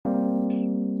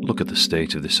Look at the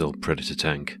state of this old Predator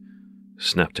tank.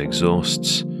 Snapped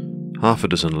exhausts, half a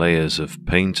dozen layers of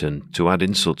paint, and to add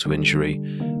insult to injury,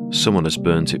 someone has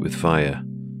burnt it with fire.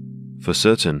 For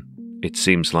certain, it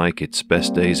seems like its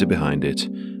best days are behind it.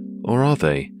 Or are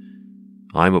they?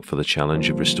 I'm up for the challenge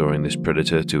of restoring this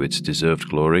Predator to its deserved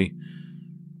glory.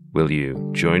 Will you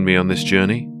join me on this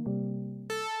journey?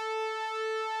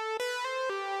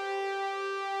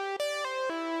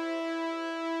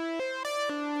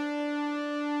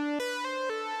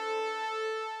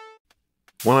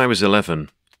 When I was 11,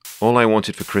 all I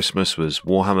wanted for Christmas was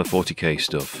Warhammer 40k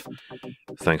stuff.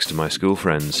 Thanks to my school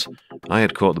friends, I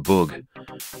had caught the bug.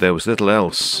 There was little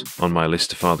else on my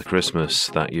list to Father Christmas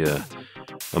that year.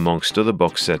 Amongst other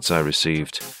box sets I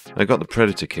received, I got the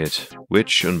Predator kit,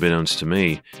 which, unbeknownst to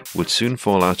me, would soon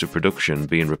fall out of production,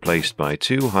 being replaced by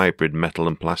 2 hybrid metal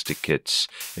and plastic kits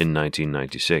in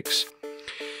 1996.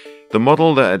 The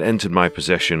model that had entered my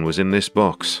possession was in this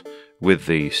box, with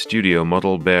the studio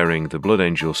model bearing the Blood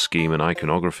Angel scheme and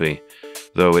iconography,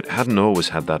 though it hadn't always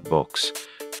had that box.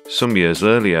 Some years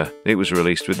earlier, it was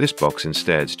released with this box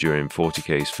instead during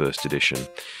 40k's first edition.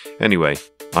 Anyway,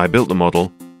 I built the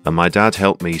model, and my dad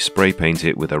helped me spray paint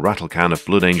it with a rattle can of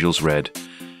Blood Angel's red.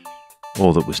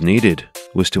 All that was needed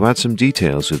was to add some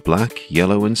details with black,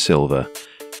 yellow and silver,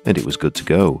 and it was good to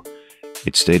go.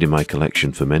 It stayed in my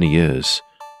collection for many years,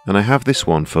 and I have this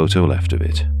one photo left of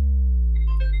it.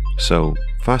 So,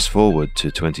 fast forward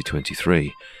to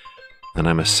 2023, and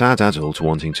I'm a sad adult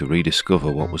wanting to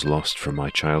rediscover what was lost from my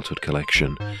childhood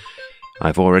collection.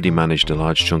 I've already managed a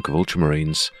large chunk of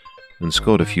Ultramarines, and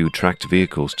scored a few tracked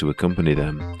vehicles to accompany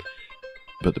them.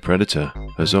 But the Predator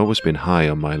has always been high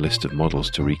on my list of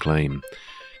models to reclaim,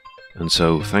 and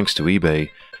so, thanks to eBay,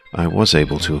 I was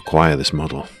able to acquire this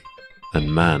model.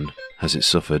 And man, has it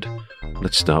suffered.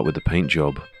 Let's start with the paint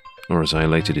job, or as I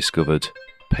later discovered,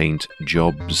 paint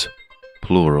jobs,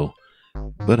 plural.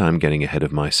 But I'm getting ahead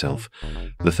of myself.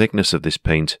 The thickness of this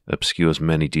paint obscures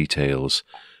many details,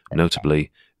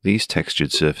 notably these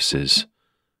textured surfaces.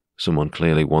 Someone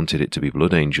clearly wanted it to be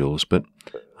Blood Angels, but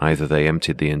either they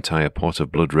emptied the entire pot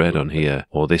of blood red on here,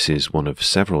 or this is one of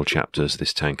several chapters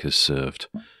this tank has served.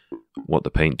 What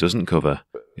the paint doesn't cover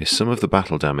is some of the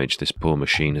battle damage this poor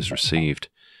machine has received.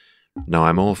 Now,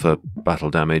 I'm all for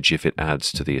battle damage if it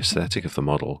adds to the aesthetic of the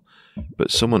model,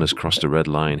 but someone has crossed a red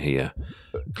line here.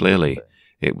 Clearly,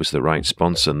 it was the right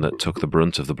sponson that took the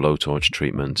brunt of the blowtorch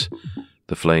treatment,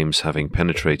 the flames having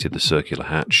penetrated the circular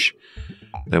hatch.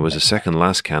 There was a second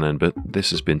las cannon, but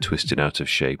this has been twisted out of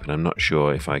shape, and I'm not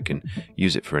sure if I can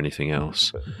use it for anything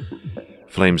else.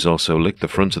 Flames also licked the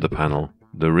front of the panel,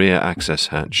 the rear access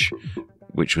hatch,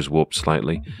 which was warped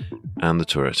slightly, and the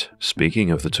turret.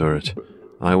 Speaking of the turret,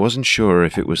 I wasn't sure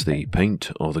if it was the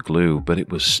paint or the glue, but it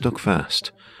was stuck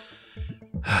fast.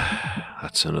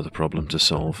 That's another problem to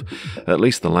solve. At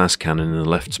least the las cannon in the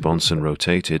left sponson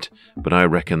rotated, but I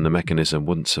reckon the mechanism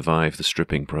wouldn't survive the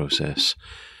stripping process.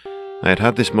 I had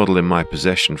had this model in my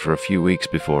possession for a few weeks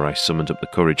before I summoned up the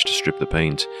courage to strip the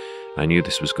paint. I knew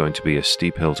this was going to be a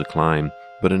steep hill to climb,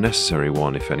 but a necessary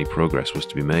one if any progress was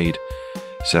to be made.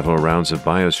 Several rounds of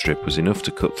biostrip was enough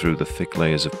to cut through the thick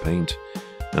layers of paint,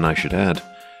 and I should add,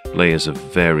 layers of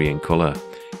varying colour.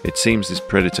 It seems this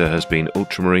Predator has been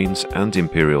Ultramarines and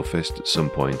Imperial Fist at some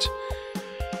point.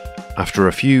 After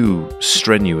a few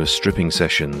strenuous stripping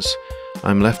sessions,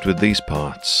 I'm left with these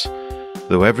parts.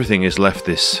 Though everything is left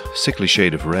this sickly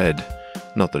shade of red,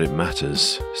 not that it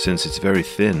matters, since it's very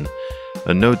thin,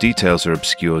 and no details are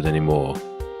obscured anymore.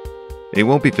 It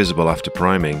won't be visible after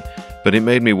priming, but it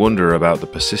made me wonder about the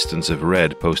persistence of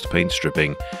red post-paint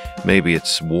stripping. Maybe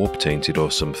it's warp-tainted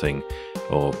or something,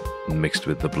 or mixed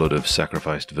with the blood of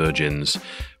sacrificed virgins.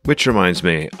 Which reminds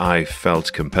me, I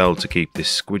felt compelled to keep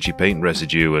this squidgy paint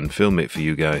residue and film it for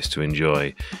you guys to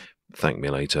enjoy. Thank me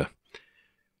later.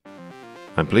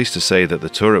 I'm pleased to say that the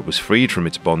turret was freed from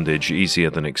its bondage easier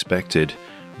than expected,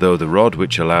 though the rod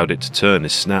which allowed it to turn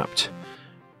is snapped.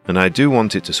 And I do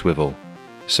want it to swivel.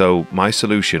 So my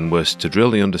solution was to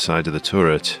drill the underside of the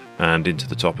turret and into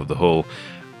the top of the hull.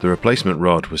 The replacement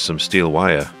rod was some steel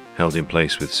wire held in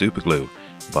place with superglue,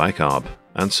 bicarb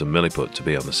and some milliput to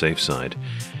be on the safe side.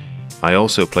 I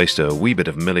also placed a wee bit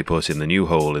of milliput in the new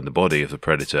hole in the body of the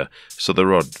Predator so the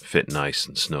rod fit nice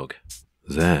and snug.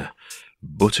 There,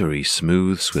 buttery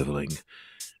smooth swivelling.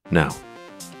 Now,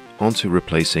 on to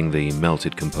replacing the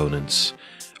melted components.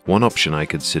 One option I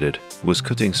considered was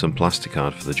cutting some plastic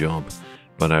art for the job,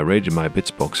 but I raided my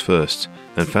bits box first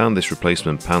and found this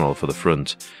replacement panel for the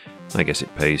front. I guess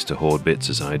it pays to hoard bits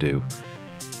as I do.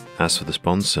 As for the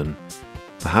sponson,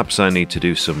 perhaps I need to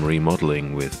do some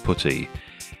remodelling with putty.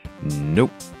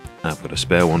 Nope, I've got a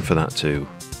spare one for that too.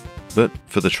 But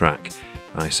for the track,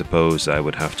 I suppose I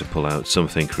would have to pull out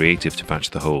something creative to patch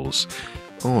the holes,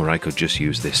 or I could just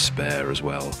use this spare as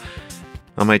well.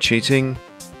 Am I cheating?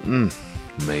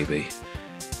 Maybe.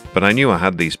 But I knew I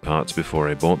had these parts before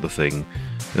I bought the thing,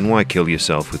 and why kill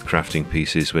yourself with crafting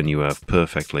pieces when you have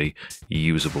perfectly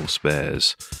usable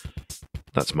spares?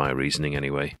 That's my reasoning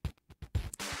anyway.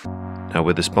 Now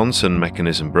with the sponson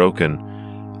mechanism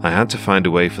broken, I had to find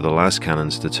a way for the las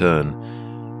cannons to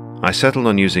turn. I settled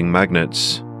on using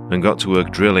magnets and got to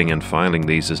work drilling and filing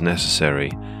these as necessary.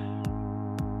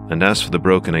 And as for the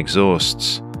broken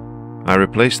exhausts, I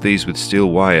replaced these with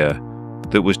steel wire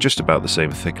that was just about the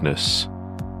same thickness.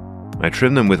 I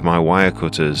trimmed them with my wire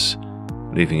cutters,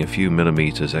 leaving a few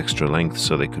millimeters extra length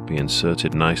so they could be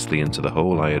inserted nicely into the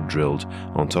hole I had drilled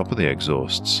on top of the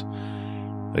exhausts.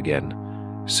 Again,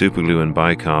 superglue and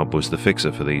bicarb was the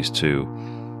fixer for these two.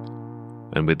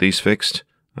 And with these fixed,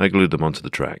 I glued them onto the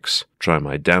tracks, trying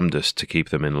my damnedest to keep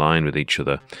them in line with each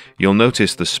other. You'll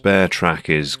notice the spare track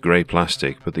is grey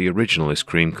plastic, but the original is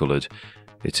cream coloured.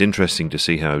 It's interesting to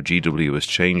see how GW has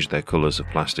changed their colours of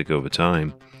plastic over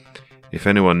time. If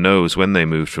anyone knows when they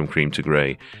moved from cream to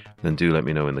grey, then do let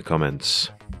me know in the comments.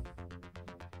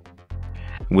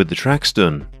 With the tracks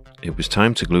done, it was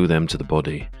time to glue them to the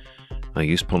body. I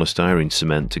used polystyrene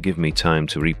cement to give me time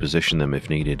to reposition them if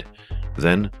needed.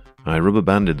 Then, I rubber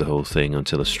banded the whole thing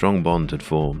until a strong bond had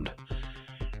formed.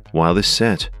 While this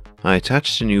set, I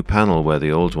attached a new panel where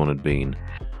the old one had been.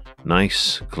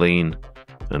 Nice, clean,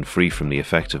 and free from the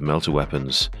effect of melter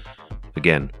weapons.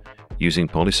 Again, using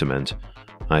polycement,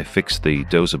 I fixed the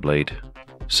dozer blade,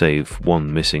 save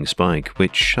one missing spike,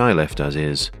 which I left as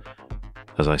is.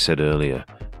 As I said earlier,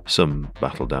 some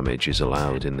battle damage is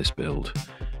allowed in this build.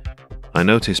 I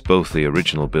noticed both the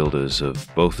original builders of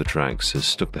both the tracks has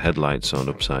stuck the headlights on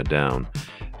upside down.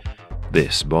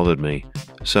 This bothered me,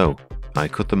 so I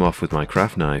cut them off with my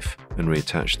craft knife and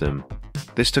reattached them.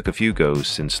 This took a few goes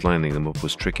since lining them up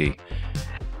was tricky.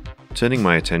 Turning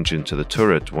my attention to the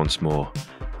turret once more,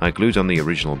 I glued on the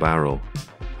original barrel.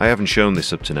 I haven't shown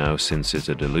this up to now since it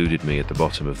had eluded me at the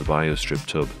bottom of the biostrip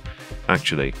tub.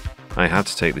 Actually, I had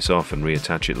to take this off and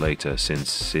reattach it later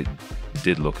since it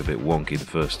did look a bit wonky the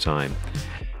first time.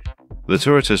 The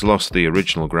turret has lost the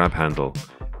original grab handle,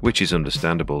 which is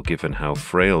understandable given how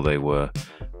frail they were,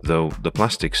 though the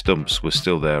plastic stumps were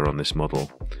still there on this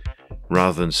model.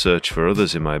 Rather than search for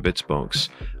others in my bits box,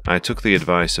 I took the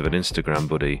advice of an Instagram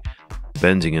buddy,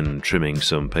 bending and trimming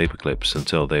some paper clips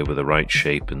until they were the right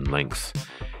shape and length.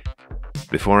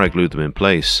 Before I glued them in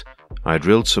place, I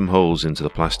drilled some holes into the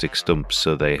plastic stumps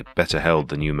so they better held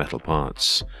the new metal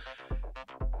parts.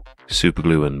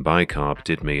 Superglue and bicarb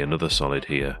did me another solid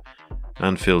here,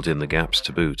 and filled in the gaps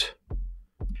to boot.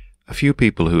 A few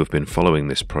people who have been following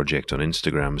this project on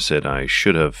Instagram said I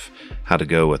should have had a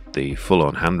go at the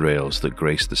full-on handrails that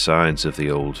grace the sides of the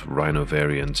old Rhino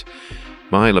variant.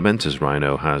 My Lamenter's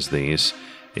Rhino has these,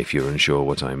 if you're unsure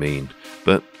what I mean,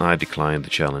 but I declined the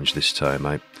challenge this time.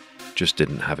 I just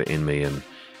didn't have it in me and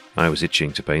I was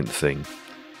itching to paint the thing.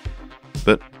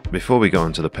 But before we go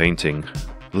on to the painting,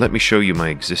 let me show you my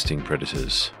existing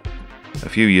Predators. A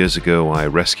few years ago I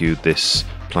rescued this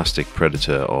plastic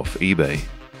Predator off eBay.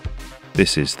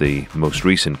 This is the most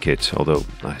recent kit, although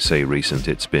I say recent,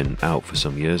 it's been out for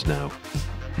some years now.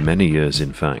 Many years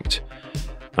in fact.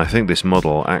 I think this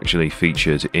model actually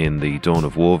featured in the Dawn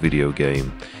of War video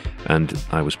game, and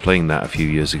I was playing that a few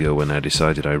years ago when I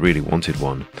decided I really wanted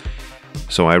one.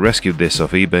 So I rescued this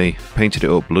off eBay, painted it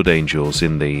up Blood Angels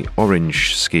in the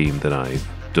orange scheme that I've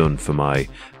done for my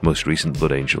most recent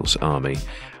Blood Angels army,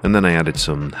 and then I added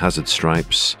some hazard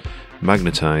stripes,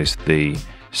 magnetized the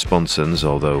sponsons,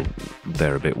 although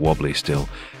they're a bit wobbly still,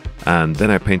 and then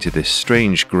I painted this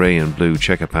strange grey and blue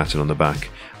checker pattern on the back.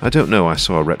 I don't know, I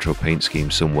saw a retro paint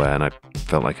scheme somewhere and I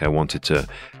felt like I wanted to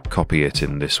copy it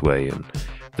in this way, and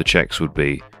the checks would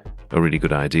be a really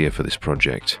good idea for this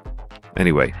project.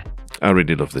 Anyway, I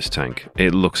really love this tank,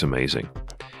 it looks amazing.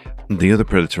 The other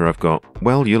Predator I've got,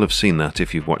 well, you'll have seen that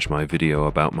if you've watched my video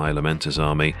about my Lamenter's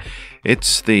army.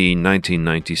 It's the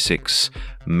 1996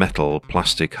 metal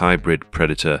plastic hybrid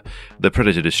Predator, the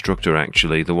Predator Destructor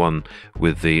actually, the one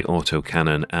with the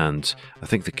autocannon, and I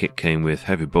think the kit came with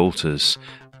heavy bolters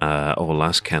or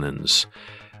las cannons.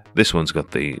 This one's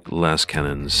got the las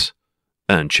cannons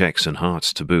and checks and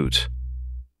hearts to boot.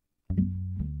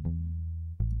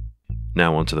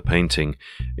 Now onto the painting.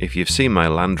 If you've seen my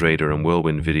Land Raider and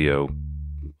Whirlwind video,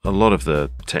 a lot of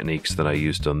the techniques that I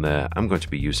used on there I'm going to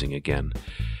be using again.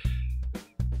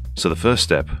 So the first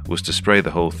step was to spray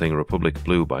the whole thing Republic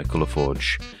Blue by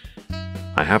Colourforge.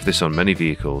 I have this on many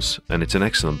vehicles, and it's an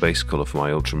excellent base colour for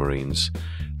my ultramarines.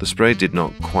 The spray did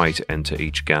not quite enter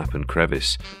each gap and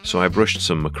crevice, so I brushed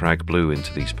some Macragge blue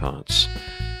into these parts.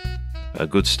 A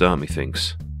good start,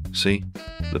 methinks. See?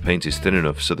 The paint is thin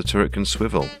enough so the turret can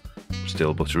swivel.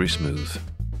 Still buttery smooth.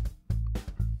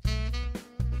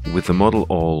 With the model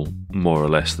all more or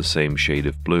less the same shade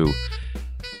of blue,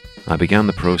 I began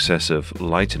the process of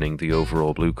lightening the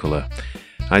overall blue colour.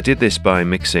 I did this by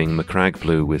mixing Macragge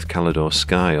blue with Calidor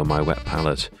Sky on my wet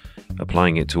palette,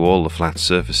 applying it to all the flat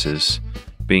surfaces,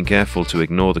 being careful to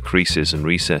ignore the creases and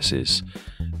recesses.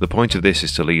 The point of this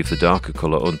is to leave the darker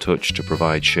colour untouched to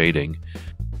provide shading.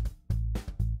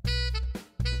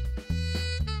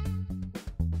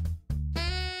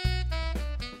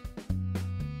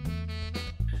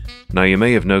 Now you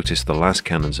may have noticed the las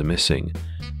cannons are missing.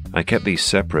 I kept these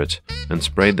separate and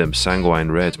sprayed them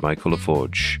sanguine red by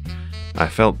Colourforge. I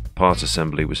felt part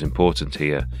assembly was important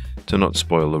here, to not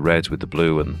spoil the red with the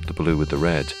blue and the blue with the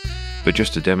red, but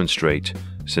just to demonstrate,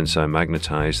 since I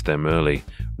magnetised them early,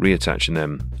 reattaching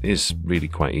them is really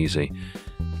quite easy.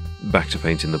 Back to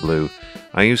painting the blue,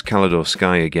 I used Calidor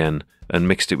Sky again and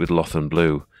mixed it with Lothan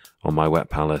Blue on my wet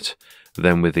palette.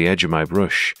 Then with the edge of my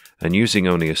brush, and using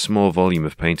only a small volume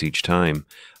of paint each time,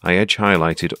 I edge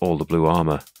highlighted all the blue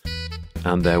armour.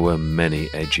 And there were many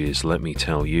edges, let me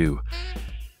tell you.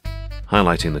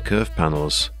 Highlighting the curved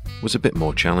panels was a bit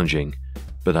more challenging,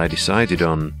 but I decided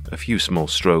on a few small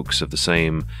strokes of the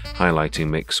same highlighting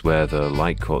mix where the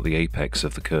light caught the apex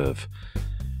of the curve.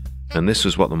 And this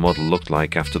was what the model looked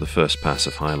like after the first pass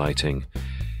of highlighting.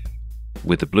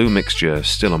 With the blue mixture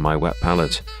still on my wet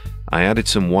palette, I added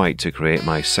some white to create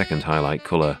my second highlight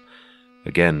colour.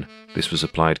 Again, this was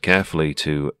applied carefully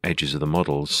to edges of the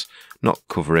models, not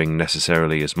covering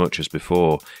necessarily as much as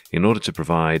before, in order to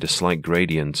provide a slight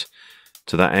gradient.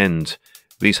 To that end,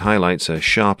 these highlights are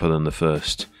sharper than the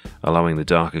first, allowing the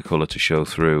darker colour to show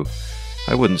through.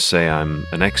 I wouldn't say I'm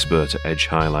an expert at edge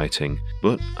highlighting,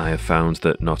 but I have found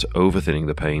that not over-thinning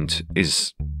the paint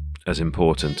is as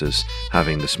important as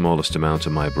having the smallest amount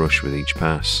of my brush with each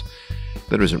pass.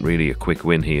 There isn't really a quick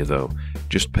win here though,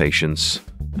 just patience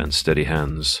and steady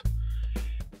hands.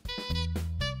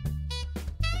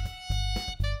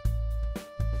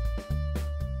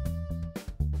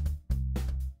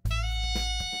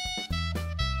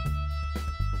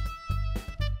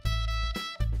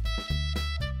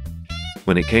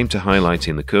 When it came to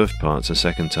highlighting the curved parts a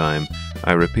second time,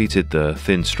 I repeated the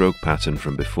thin stroke pattern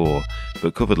from before,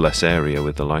 but covered less area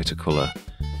with the lighter colour.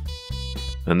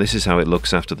 And this is how it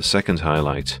looks after the second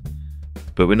highlight.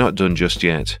 But we're not done just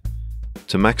yet.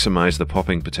 To maximise the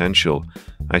popping potential,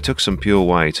 I took some pure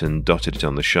white and dotted it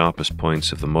on the sharpest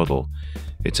points of the model.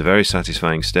 It's a very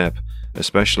satisfying step,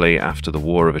 especially after the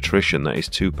war of attrition that is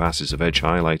 2 passes of edge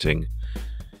highlighting.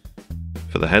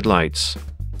 For the headlights,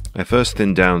 I first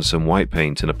thinned down some white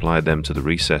paint and applied them to the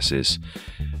recesses.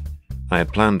 I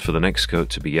had planned for the next coat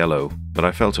to be yellow, but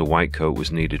I felt a white coat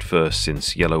was needed first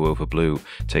since yellow over blue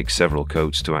takes several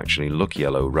coats to actually look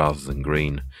yellow rather than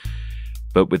green.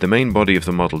 But with the main body of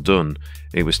the model done,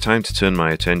 it was time to turn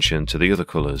my attention to the other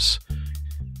colours.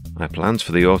 I planned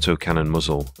for the autocannon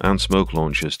muzzle and smoke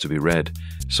launchers to be red,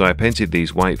 so I painted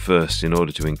these white first in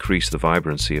order to increase the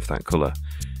vibrancy of that colour.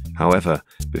 However,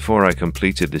 before I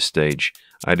completed this stage,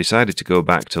 I decided to go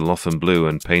back to Lothan Blue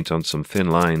and paint on some thin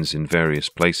lines in various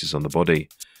places on the body,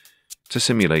 to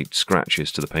simulate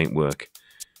scratches to the paintwork.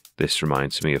 This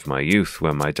reminds me of my youth,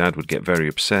 when my dad would get very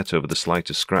upset over the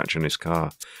slightest scratch on his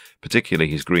car,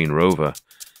 particularly his green Rover.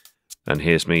 And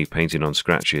here's me painting on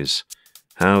scratches.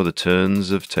 How the turns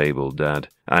have tabled, Dad.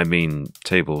 I mean,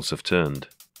 tables have turned.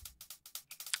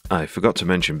 I forgot to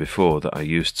mention before that I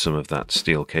used some of that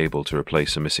steel cable to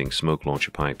replace a missing smoke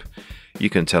launcher pipe. You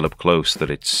can tell up close that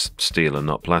it's steel and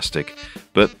not plastic,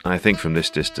 but I think from this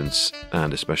distance,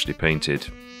 and especially painted,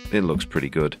 it looks pretty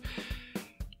good.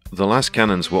 The last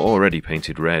cannons were already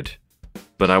painted red,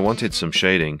 but I wanted some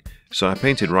shading, so I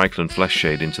painted Reichland flesh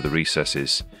shade into the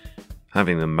recesses.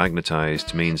 Having them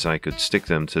magnetised means I could stick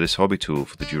them to this hobby tool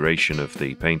for the duration of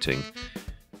the painting.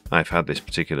 I've had this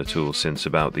particular tool since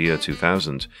about the year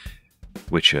 2000,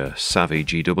 which a savvy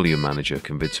GW manager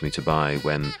convinced me to buy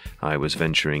when I was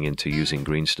venturing into using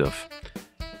green stuff.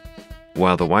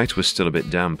 While the white was still a bit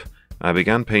damp, I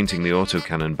began painting the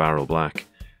autocannon barrel black,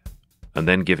 and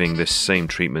then giving this same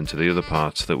treatment to the other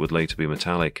parts that would later be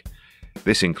metallic.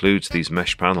 This includes these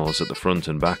mesh panels at the front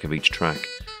and back of each track,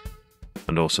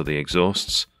 and also the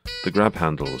exhausts, the grab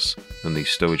handles, and these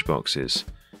stowage boxes.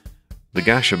 The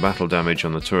gash of battle damage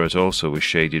on the turret also was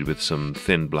shaded with some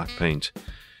thin black paint.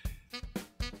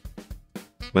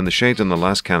 When the shade on the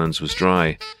las cannons was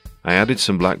dry, I added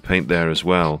some black paint there as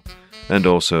well, and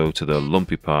also to the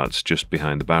lumpy parts just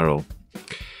behind the barrel.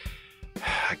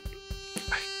 I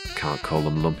can't call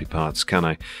them lumpy parts, can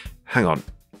I? Hang on.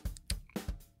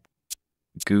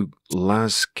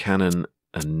 Las Cannon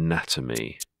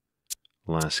Anatomy.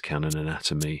 Las Cannon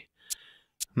Anatomy.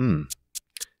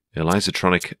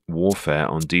 Elisatronic Warfare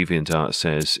on DeviantArt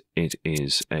says it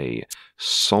is a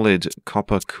solid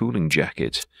copper cooling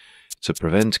jacket to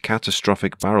prevent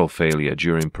catastrophic barrel failure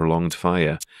during prolonged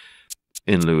fire.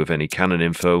 In lieu of any cannon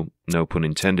info, no pun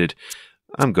intended,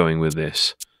 I'm going with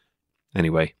this.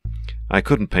 Anyway, I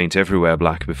couldn't paint everywhere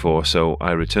black before, so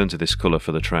I returned to this colour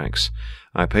for the tracks.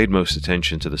 I paid most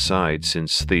attention to the sides,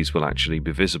 since these will actually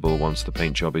be visible once the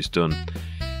paint job is done.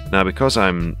 Now, because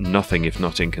I'm nothing if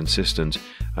not inconsistent,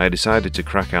 I decided to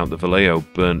crack out the Vallejo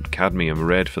burnt cadmium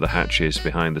red for the hatches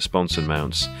behind the sponson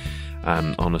mounts.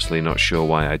 I'm honestly not sure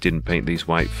why I didn't paint these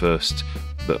white first,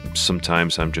 but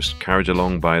sometimes I'm just carried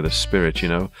along by the spirit, you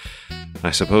know.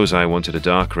 I suppose I wanted a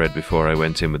dark red before I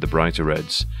went in with the brighter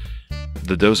reds.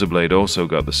 The dozer blade also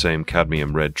got the same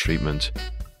cadmium red treatment.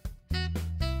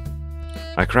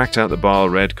 I cracked out the Baal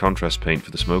red contrast paint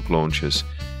for the smoke launchers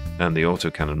and the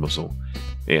autocannon muzzle.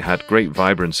 It had great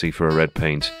vibrancy for a red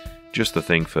paint, just the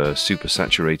thing for super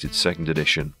saturated 2nd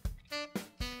edition.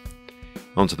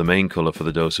 Onto the main colour for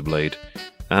the dozer blade,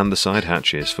 and the side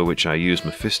hatches, for which I used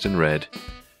Mephiston red.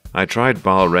 I tried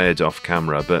Baal red off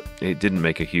camera, but it didn't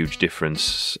make a huge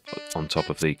difference on top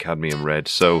of the cadmium red,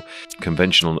 so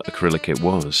conventional acrylic it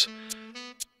was.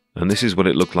 And this is what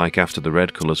it looked like after the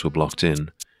red colours were blocked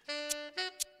in.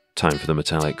 Time for the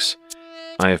metallics.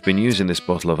 I have been using this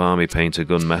bottle of Army Painter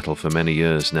gunmetal for many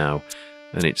years now,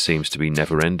 and it seems to be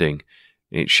never-ending.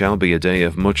 It shall be a day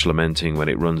of much lamenting when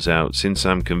it runs out, since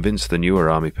I'm convinced the newer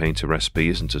Army Painter recipe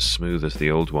isn't as smooth as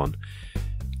the old one.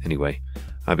 Anyway,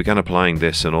 I began applying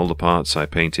this on all the parts I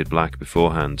painted black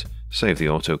beforehand, save the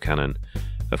autocannon.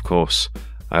 Of course,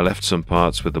 I left some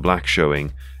parts with the black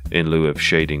showing, in lieu of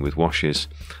shading with washes.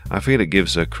 I feel it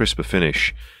gives a crisper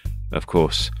finish. Of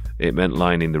course, it meant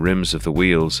lining the rims of the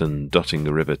wheels and dotting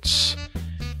the rivets.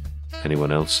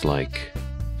 Anyone else like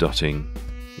dotting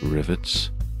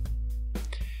rivets?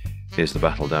 Here's the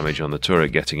battle damage on the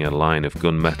turret, getting a line of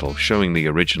gunmetal, showing the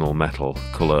original metal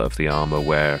colour of the armour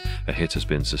where a hit has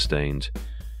been sustained.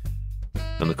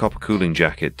 And the copper cooling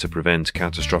jacket to prevent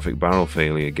catastrophic barrel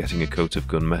failure, getting a coat of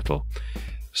gunmetal.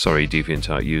 Sorry,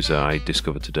 DeviantArt user, I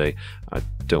discovered today I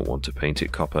don't want to paint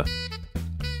it copper.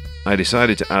 I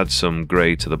decided to add some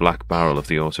grey to the black barrel of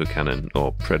the autocannon,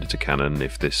 or predator cannon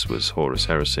if this was Horus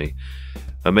Heresy.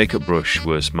 A makeup brush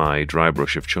was my dry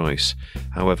brush of choice,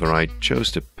 however I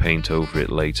chose to paint over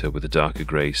it later with a darker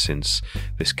grey since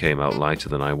this came out lighter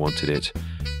than I wanted it.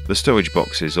 The stowage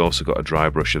boxes also got a dry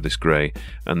brush of this grey,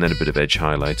 and then a bit of edge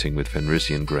highlighting with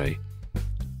Fenrisian grey.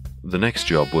 The next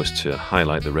job was to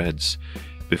highlight the reds.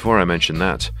 Before I mention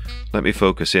that, let me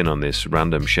focus in on this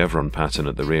random chevron pattern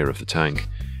at the rear of the tank.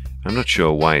 I'm not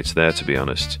sure why it's there, to be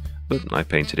honest, but I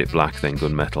painted it black then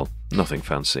gunmetal, nothing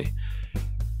fancy.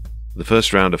 The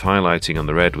first round of highlighting on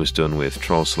the red was done with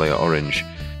Troll Slayer orange.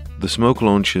 The smoke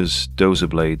launchers, dozer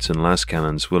blades and las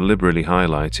cannons were liberally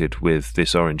highlighted with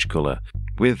this orange colour,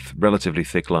 with relatively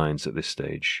thick lines at this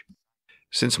stage.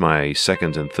 Since my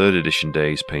 2nd and 3rd edition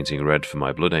days painting red for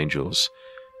my Blood Angels,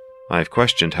 I've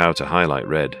questioned how to highlight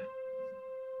red.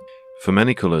 For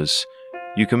many colours,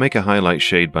 you can make a highlight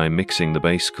shade by mixing the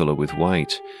base colour with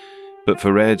white, but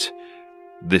for red,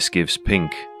 this gives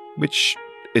pink, which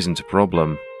isn't a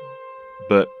problem,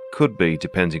 but could be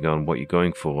depending on what you're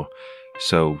going for.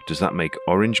 So does that make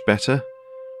orange better?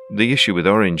 The issue with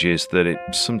orange is that it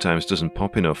sometimes doesn't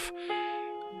pop enough.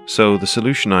 So the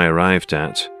solution I arrived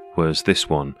at was this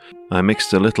one. I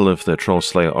mixed a little of the Troll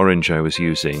Slayer orange I was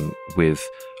using with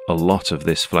a lot of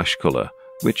this flesh colour,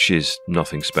 which is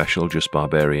nothing special, just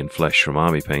barbarian flesh from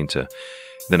Army Painter.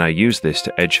 Then I used this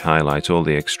to edge highlight all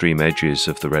the extreme edges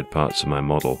of the red parts of my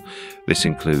model. This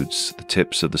includes the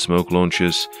tips of the smoke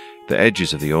launchers, the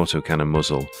edges of the autocannon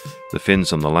muzzle, the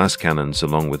fins on the las cannons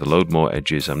along with the load more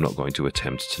edges I'm not going to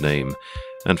attempt to name,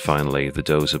 and finally the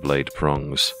dozer blade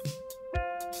prongs.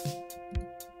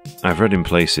 I've read in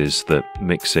places that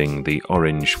mixing the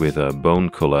orange with a bone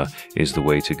colour is the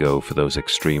way to go for those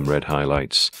extreme red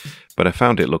highlights, but I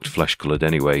found it looked flesh coloured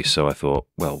anyway, so I thought,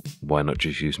 well, why not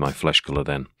just use my flesh colour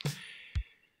then?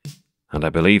 And I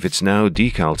believe it's now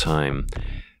decal time.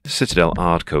 Citadel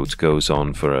Art Coat goes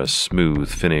on for a smooth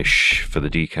finish for the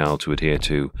decal to adhere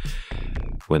to.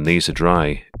 When these are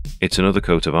dry, it's another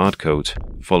coat of Art Coat,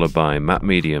 followed by matte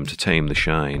medium to tame the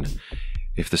shine.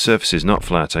 If the surface is not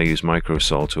flat, I use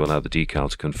microsol to allow the decal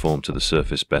to conform to the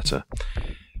surface better.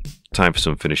 Time for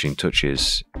some finishing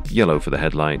touches, yellow for the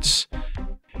headlights,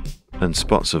 and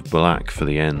spots of black for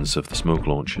the ends of the smoke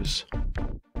launchers.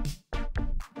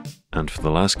 And for the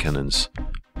las cannons,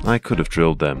 I could have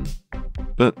drilled them,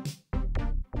 but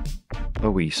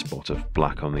a wee spot of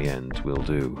black on the end will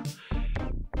do.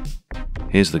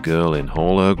 Here's the girl in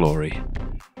all her glory.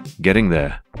 Getting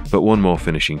there, but one more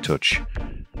finishing touch.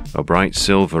 A bright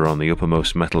silver on the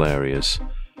uppermost metal areas.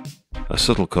 A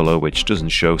subtle colour which doesn't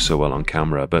show so well on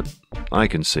camera, but I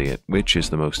can see it, which is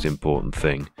the most important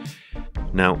thing.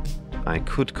 Now, I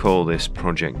could call this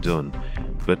project done,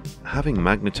 but having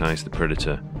magnetised the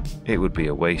Predator, it would be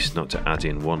a waste not to add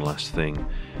in one last thing.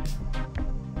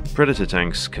 Predator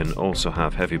tanks can also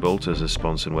have heavy bolters as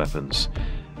sponson weapons,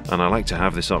 and I like to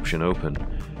have this option open.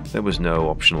 There was no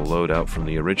optional loadout from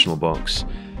the original box,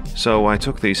 so I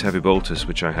took these heavy bolters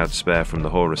which I had spare from the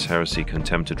Horus Heresy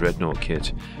Contemptor Dreadnought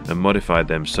kit and modified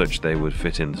them such they would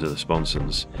fit into the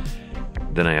sponsons.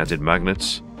 Then I added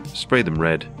magnets, sprayed them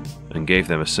red, and gave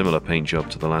them a similar paint job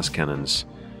to the las cannons.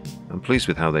 I'm pleased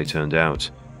with how they turned out,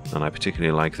 and I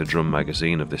particularly like the drum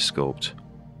magazine of this sculpt.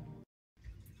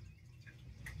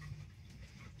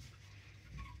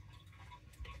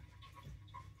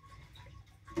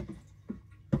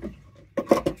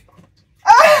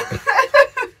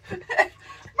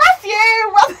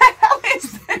 What the hell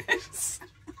is this?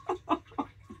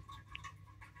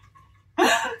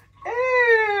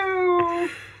 Ew.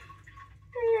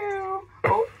 Ew.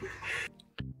 Oh.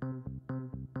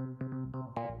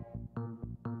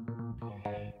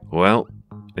 Well,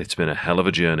 it's been a hell of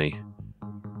a journey.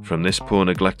 From this poor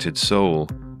neglected soul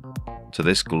to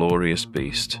this glorious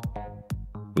beast,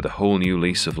 with a whole new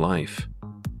lease of life.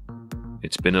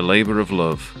 It's been a labour of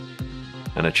love,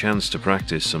 and a chance to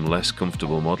practice some less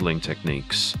comfortable modelling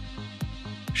techniques.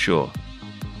 Sure,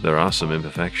 there are some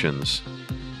imperfections.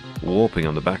 Warping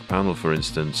on the back panel, for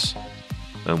instance,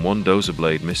 and one dozer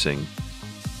blade missing.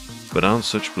 But aren't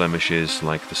such blemishes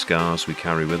like the scars we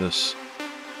carry with us?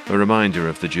 A reminder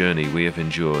of the journey we have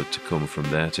endured to come from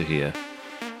there to here.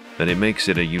 And it makes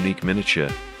it a unique miniature,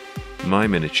 my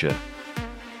miniature,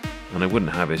 and I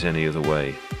wouldn't have it any other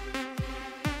way.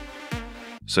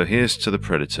 So here's to the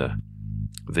Predator.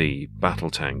 The battle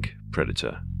tank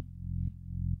Predator.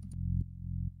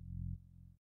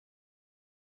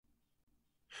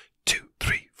 Two,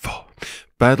 three, four.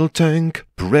 Battle tank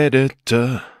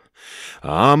Predator,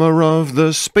 armor of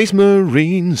the Space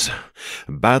Marines.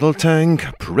 Battle tank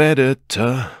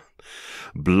Predator,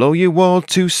 blow you all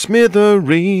to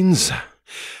smithereens.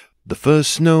 The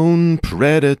first known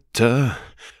Predator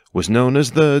was known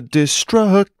as the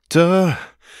Destructor.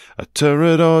 A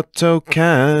turret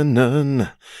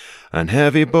autocannon and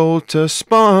heavy bolter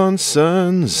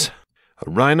sponsons. A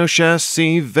Rhino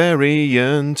chassis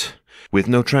variant with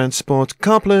no transport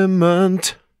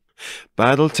complement.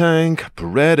 Battle tank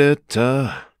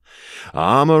Predator,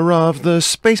 armor of the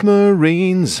Space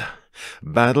Marines.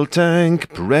 Battle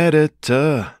tank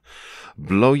Predator,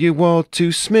 blow you all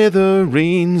to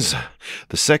smithereens.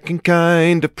 The second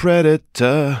kind of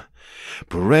Predator.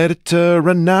 Predator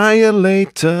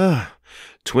Annihilator,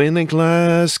 twin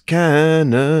glass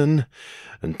cannon,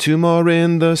 and two more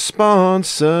in the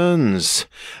sponsons.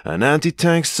 An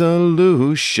anti-tank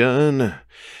solution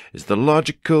is the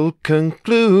logical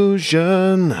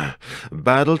conclusion.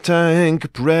 Battle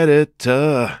tank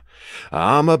Predator,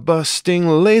 armor-busting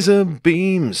laser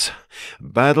beams.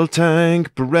 Battle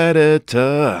tank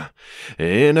Predator,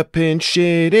 in a pinch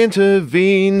it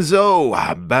intervenes.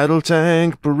 Oh, battle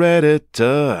tank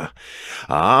Predator,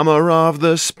 armor of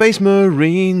the Space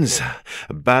Marines.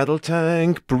 Battle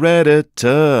tank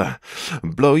Predator,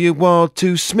 blow you all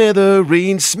to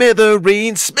smithereens,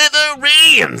 smithereens,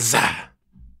 smithereens!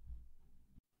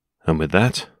 And with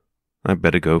that, I'd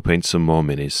better go paint some more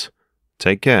minis.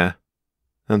 Take care,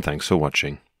 and thanks for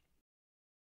watching.